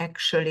 how to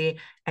actually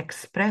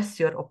express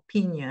your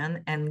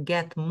opinion and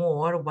get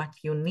more what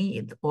you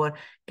need, or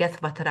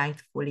get what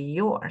rightfully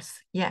yours.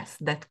 Yes,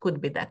 that could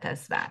be that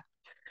as well.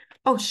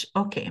 Oh,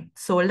 okay.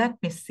 So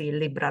let me see.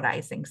 Libra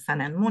rising,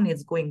 sun and moon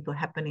is going to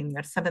happen in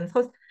your 7th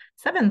house.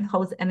 7th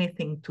house,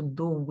 anything to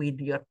do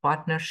with your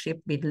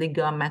partnership, with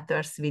legal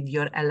matters, with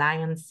your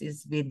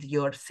alliances, with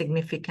your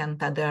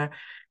significant other,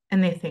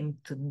 anything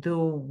to do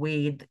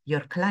with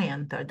your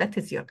clientele. That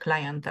is your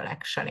clientele,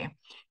 actually.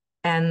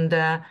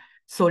 And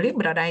so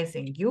Libra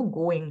rising, you're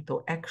going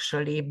to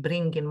actually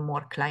bring in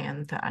more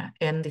clientele,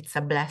 and it's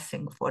a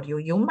blessing for you.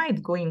 You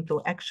might going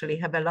to actually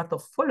have a lot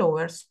of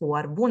followers who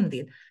are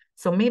wounded.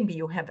 So maybe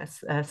you have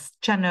a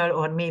channel,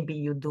 or maybe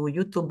you do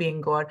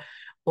YouTubing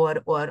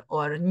or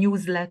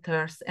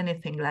newsletters,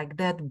 anything like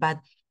that.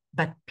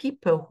 But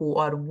people who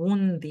are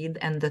wounded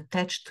and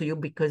attached to you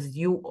because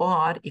you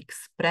are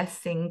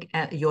expressing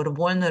your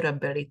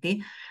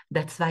vulnerability,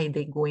 that's why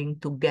they're going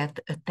to get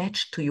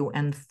attached to you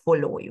and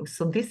follow you.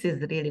 So this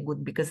is really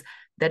good, because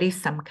there is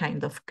some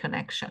kind of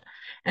connection.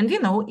 And,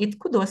 it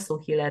could also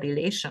heal a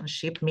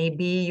relationship.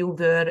 Maybe you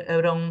were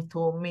wrong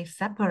to be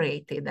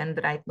separated, and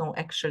right now,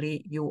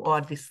 actually, you are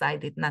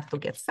decided not to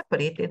get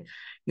separated.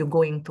 You're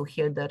going to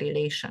heal the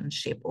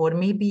relationship. Or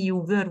maybe you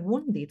were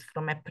wounded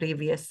from a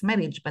previous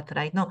marriage, but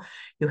right now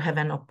you have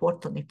an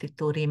opportunity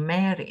to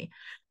remarry.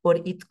 Or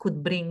it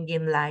could bring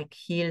in like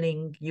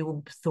healing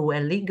you through a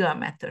legal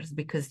matters,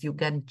 because you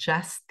get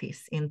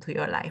justice into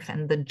your life,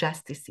 and the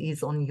justice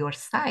is on your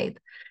side,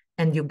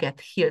 and you get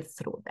healed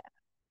through that.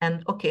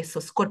 And okay, so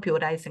Scorpio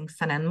rising,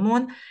 sun and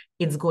moon,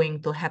 it's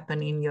going to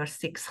happen in your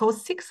 6th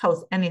house. 6th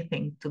house,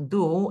 anything to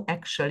do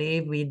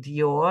actually with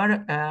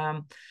your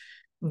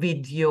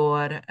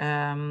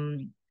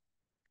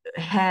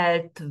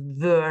health,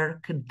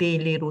 work,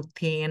 daily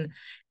routine,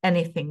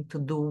 anything to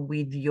do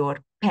with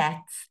your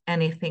pets,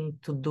 anything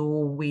to do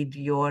with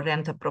your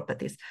rental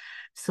properties.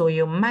 So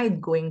you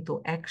might going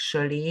to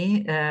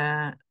actually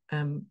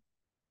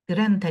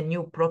rent a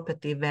new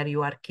property where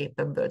you are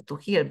capable to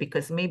heal,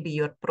 because maybe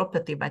your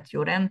property that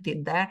you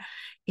rented there,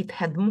 it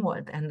had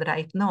mold, and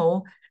right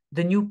now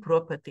the new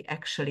property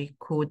actually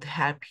could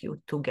help you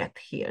to get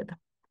healed.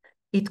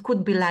 It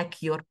could be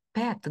like your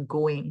pet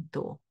going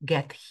to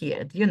get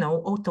healed,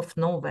 out of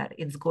nowhere,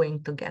 it's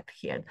going to get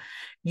healed.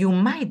 You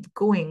might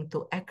going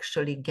to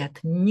actually get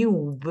new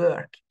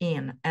work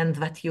in, and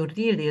what you're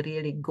really,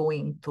 really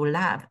going to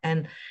love.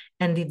 And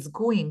it's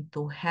going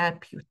to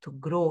help you to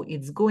grow.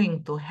 It's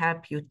going to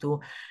help you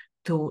to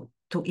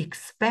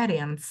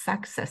experience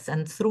success.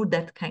 And through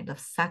that kind of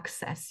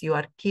success, you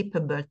are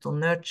capable to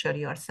nurture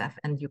yourself,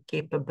 and you're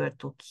capable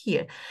to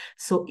heal.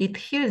 So it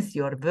heals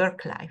your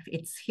work life.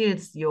 It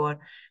heals your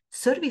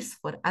service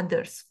for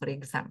others, for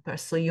example.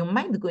 So you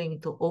might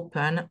going to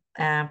open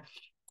a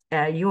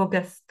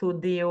yoga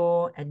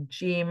studio, a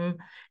gym,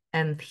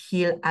 and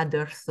heal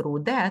others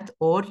through that,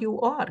 or you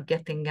are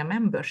getting a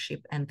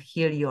membership and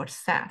heal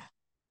yourself.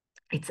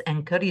 It's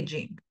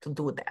encouraging to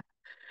do that.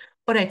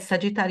 All right,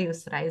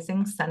 Sagittarius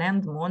rising, sun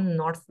and moon,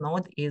 north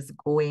node is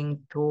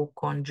going to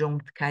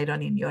conjunct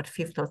Chiron in your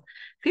 5th house.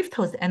 5th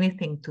house,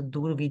 anything to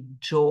do with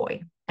joy,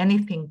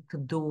 anything to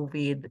do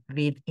with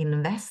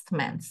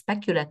investment,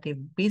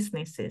 speculative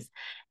businesses,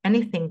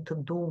 anything to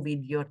do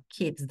with your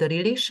kids. The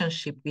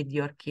relationship with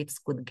your kids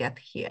could get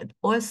healed.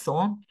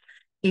 Also,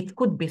 it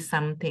could be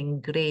something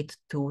great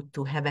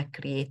to have a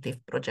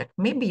creative project.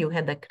 Maybe you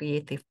had a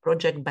creative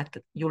project, but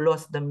you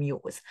lost the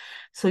muse.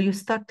 So you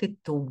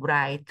started to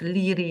write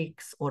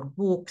lyrics or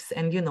books,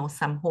 and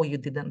somehow you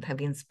didn't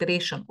have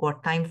inspiration or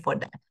time for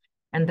that.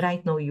 And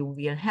right now you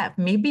will have,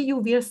 maybe you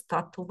will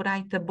start to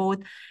write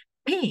about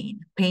pain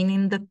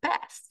in the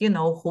past. You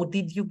know, how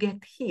did you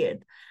get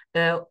healed?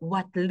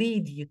 What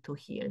led you to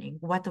healing?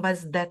 What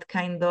was that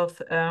kind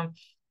of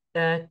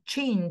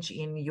change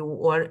in you,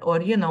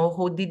 or you know,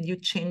 how did you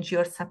change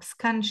your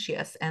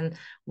subconscious, and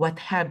what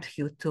helped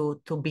you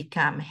to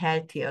become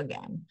healthy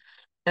again?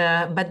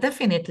 But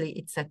definitely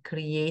it's a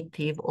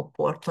creative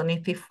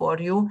opportunity for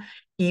you,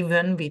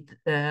 even with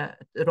a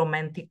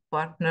romantic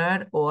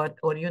partner, or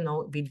you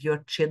know, with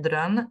your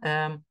children,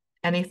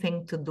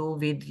 anything to do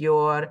with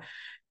your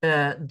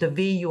the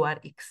way you are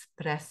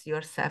express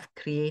yourself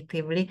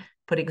creatively.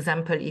 For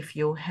example, if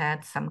you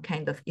had some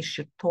kind of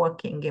issue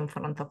talking in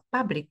front of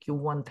public, you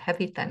won't have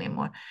it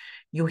anymore.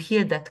 You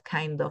hear that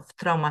kind of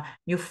trauma,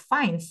 you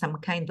find some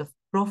kind of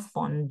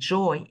profound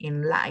joy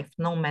in life,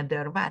 no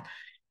matter what.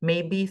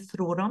 Maybe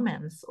through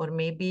romance, or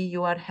maybe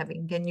you are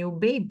having a new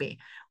baby,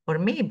 or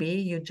maybe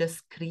you're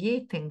just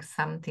creating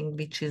something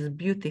which is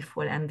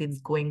beautiful and it's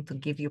going to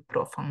give you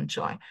profound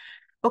joy.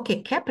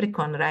 Okay,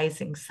 Capricorn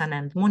rising, sun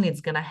and moon,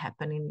 it's going to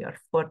happen in your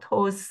fourth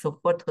house. So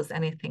fourth house,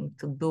 anything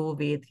to do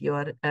with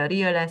your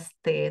real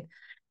estate,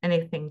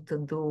 anything to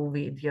do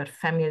with your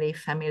family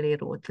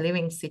route,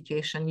 living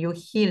situation, you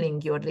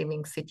healing your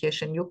living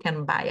situation. You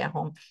can buy a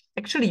home.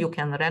 Actually, you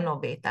can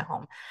renovate a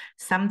home.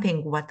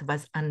 Something what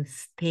was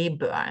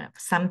unstable,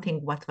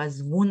 something what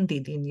was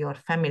wounded in your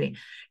family,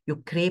 you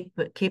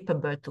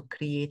capable to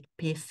create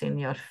peace in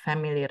your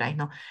family right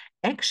now.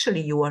 Actually,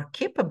 you are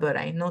capable,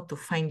 I know, to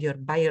find your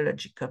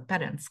biological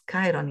parents.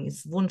 Chiron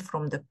is wound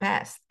from the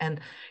past,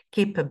 and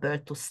capable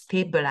to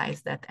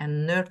stabilize that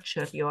and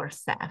nurture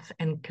yourself,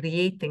 and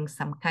creating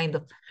some kind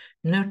of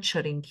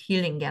nurturing,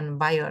 healing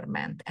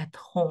environment at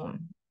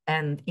home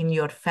and in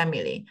your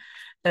family.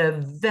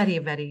 Very,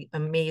 very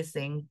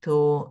amazing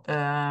to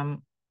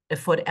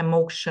for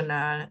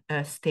emotional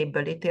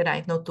stability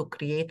right now, to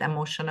create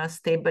emotional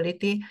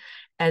stability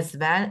as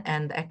well,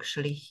 and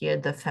actually heal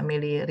the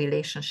family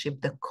relationship,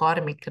 the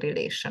karmic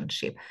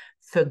relationship.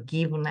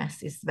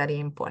 Forgiveness is very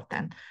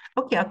important.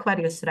 Okay,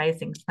 Aquarius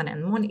rising, sun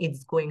and moon,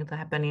 it's going to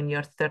happen in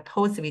your third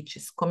house, which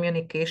is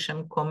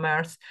communication,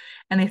 commerce,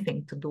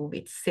 anything to do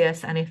with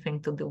sales,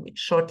 anything to do with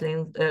short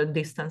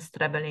distance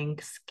traveling,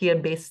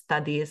 skill-based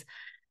studies,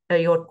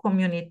 your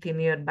community,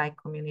 nearby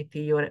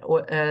community, your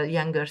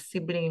younger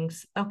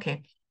siblings.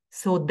 Okay,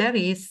 so there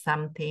is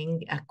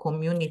something, a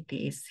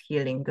community is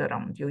healing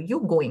around you.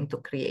 You're going to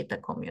create a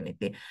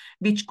community,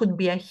 which could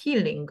be a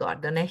healing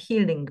garden, a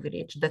healing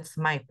village. That's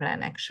my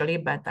plan actually,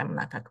 but I'm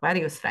not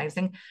Aquarius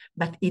rising,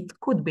 but it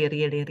could be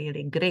really,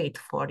 really great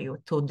for you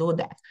to do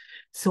that.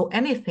 So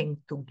anything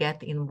to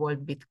get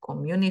involved with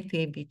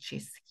community, which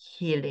is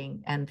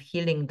healing and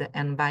healing the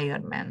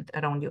environment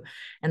around you.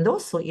 And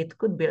also it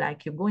could be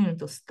like you're going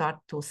to start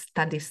to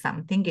study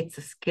something. It's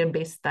a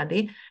skill-based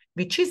study,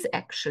 which is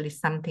actually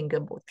something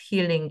about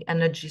healing,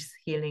 energies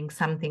healing,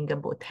 something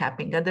about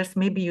helping others.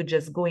 Maybe you're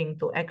just going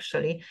to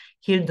actually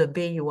heal the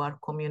way you are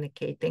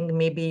communicating.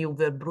 Maybe you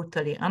were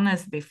brutally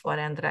honest before,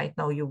 and right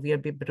now you will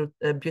be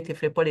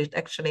beautifully polished.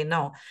 Actually,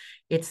 no,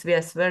 it's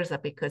vice versa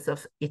because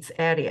of its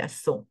areas.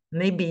 So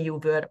maybe you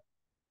were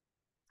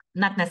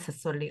not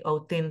necessarily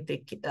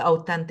authentic,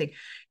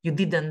 you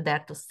didn't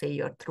dare to say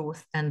your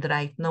truth, and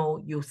right now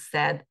you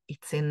said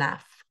it's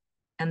enough,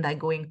 and I'm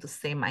going to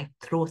say my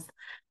truth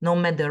no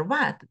matter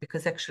what,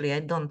 because actually I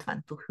don't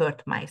want to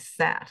hurt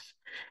myself,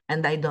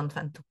 and I don't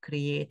want to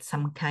create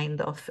some kind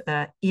of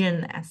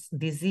illness,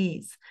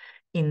 disease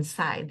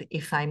inside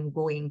if I'm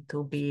going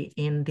to be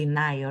in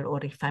denial,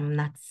 or if I'm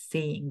not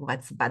saying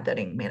what's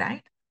bothering me,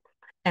 right?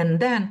 And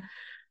then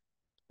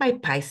my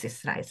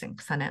Pisces rising,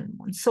 sun and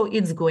moon. So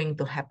it's going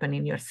to happen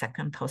in your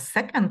second house.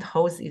 Second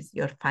house is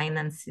your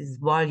finances,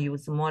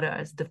 values,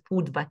 morals, the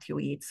food that you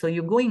eat. So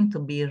you're going to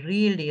be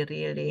really,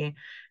 really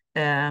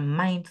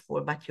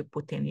mindful what you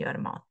put in your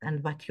mouth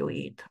and what you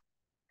eat.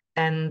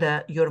 And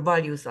your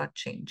values are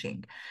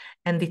changing.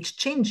 And it's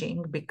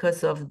changing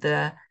because of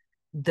the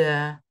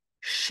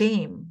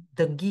shame,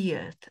 the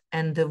guilt,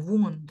 and the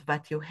wound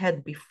that you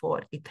had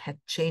before. It had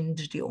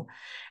changed you.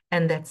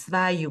 And that's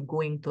why you're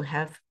going to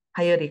have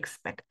higher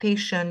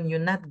expectation. You're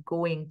not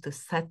going to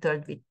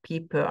settle with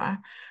people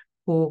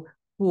who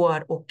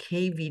are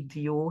okay with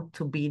you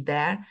to be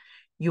there.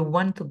 You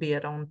want to be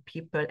around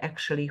people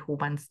actually who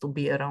wants to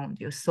be around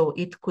you. So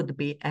it could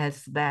be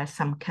as well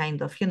some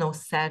kind of,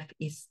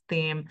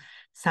 self-esteem,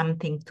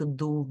 something to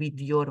do with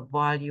your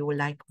value,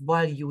 like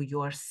value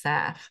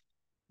yourself,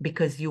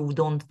 because you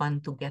don't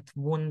want to get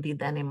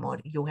wounded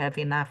anymore. You have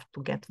enough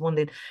to get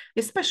wounded,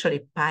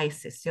 especially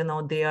Pisces.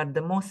 They are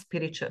the most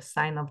spiritual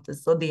sign of the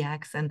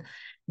zodiacs, and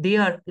they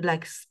are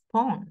like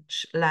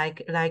sponge,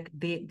 like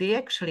they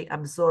actually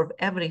absorb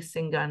every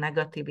single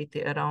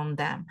negativity around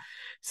them.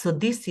 So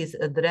this is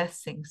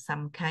addressing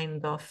some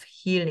kind of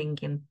healing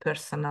in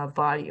personal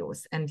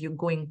values, and you're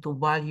going to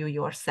value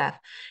yourself,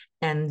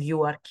 and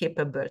you are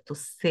capable to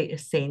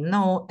say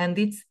no. And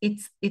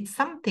it's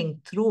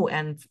something true,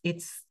 and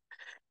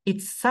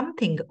it's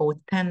something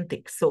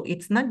authentic. So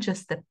it's not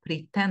just a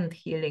pretend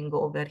healing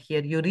over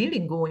here. You're really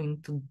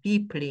going to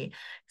deeply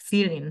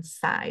feel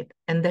inside.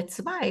 And that's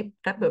why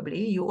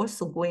probably you're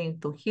also going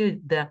to heal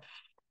the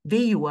way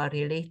you are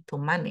related to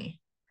money.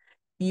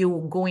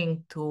 You're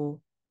going to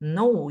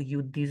know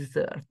you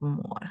deserve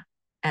more.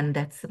 And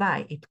that's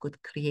why it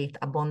could create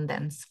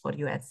abundance for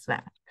you as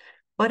well.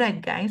 All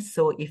right, guys,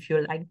 so if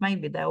you liked my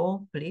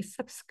video, please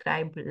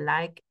subscribe,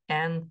 like,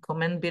 and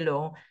comment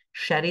below.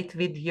 Share it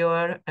with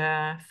your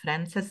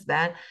friends as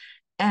well.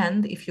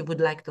 And if you would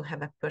like to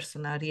have a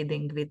personal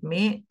reading with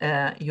me,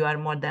 you are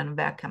more than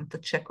welcome to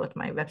check out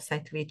my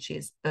website, which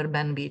is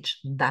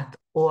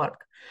UrbanWitch.org.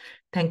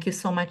 Thank you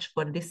so much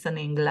for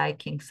listening,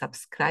 liking,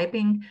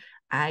 subscribing.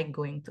 I'm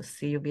going to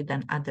see you with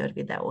another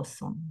video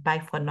soon. Bye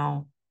for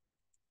now.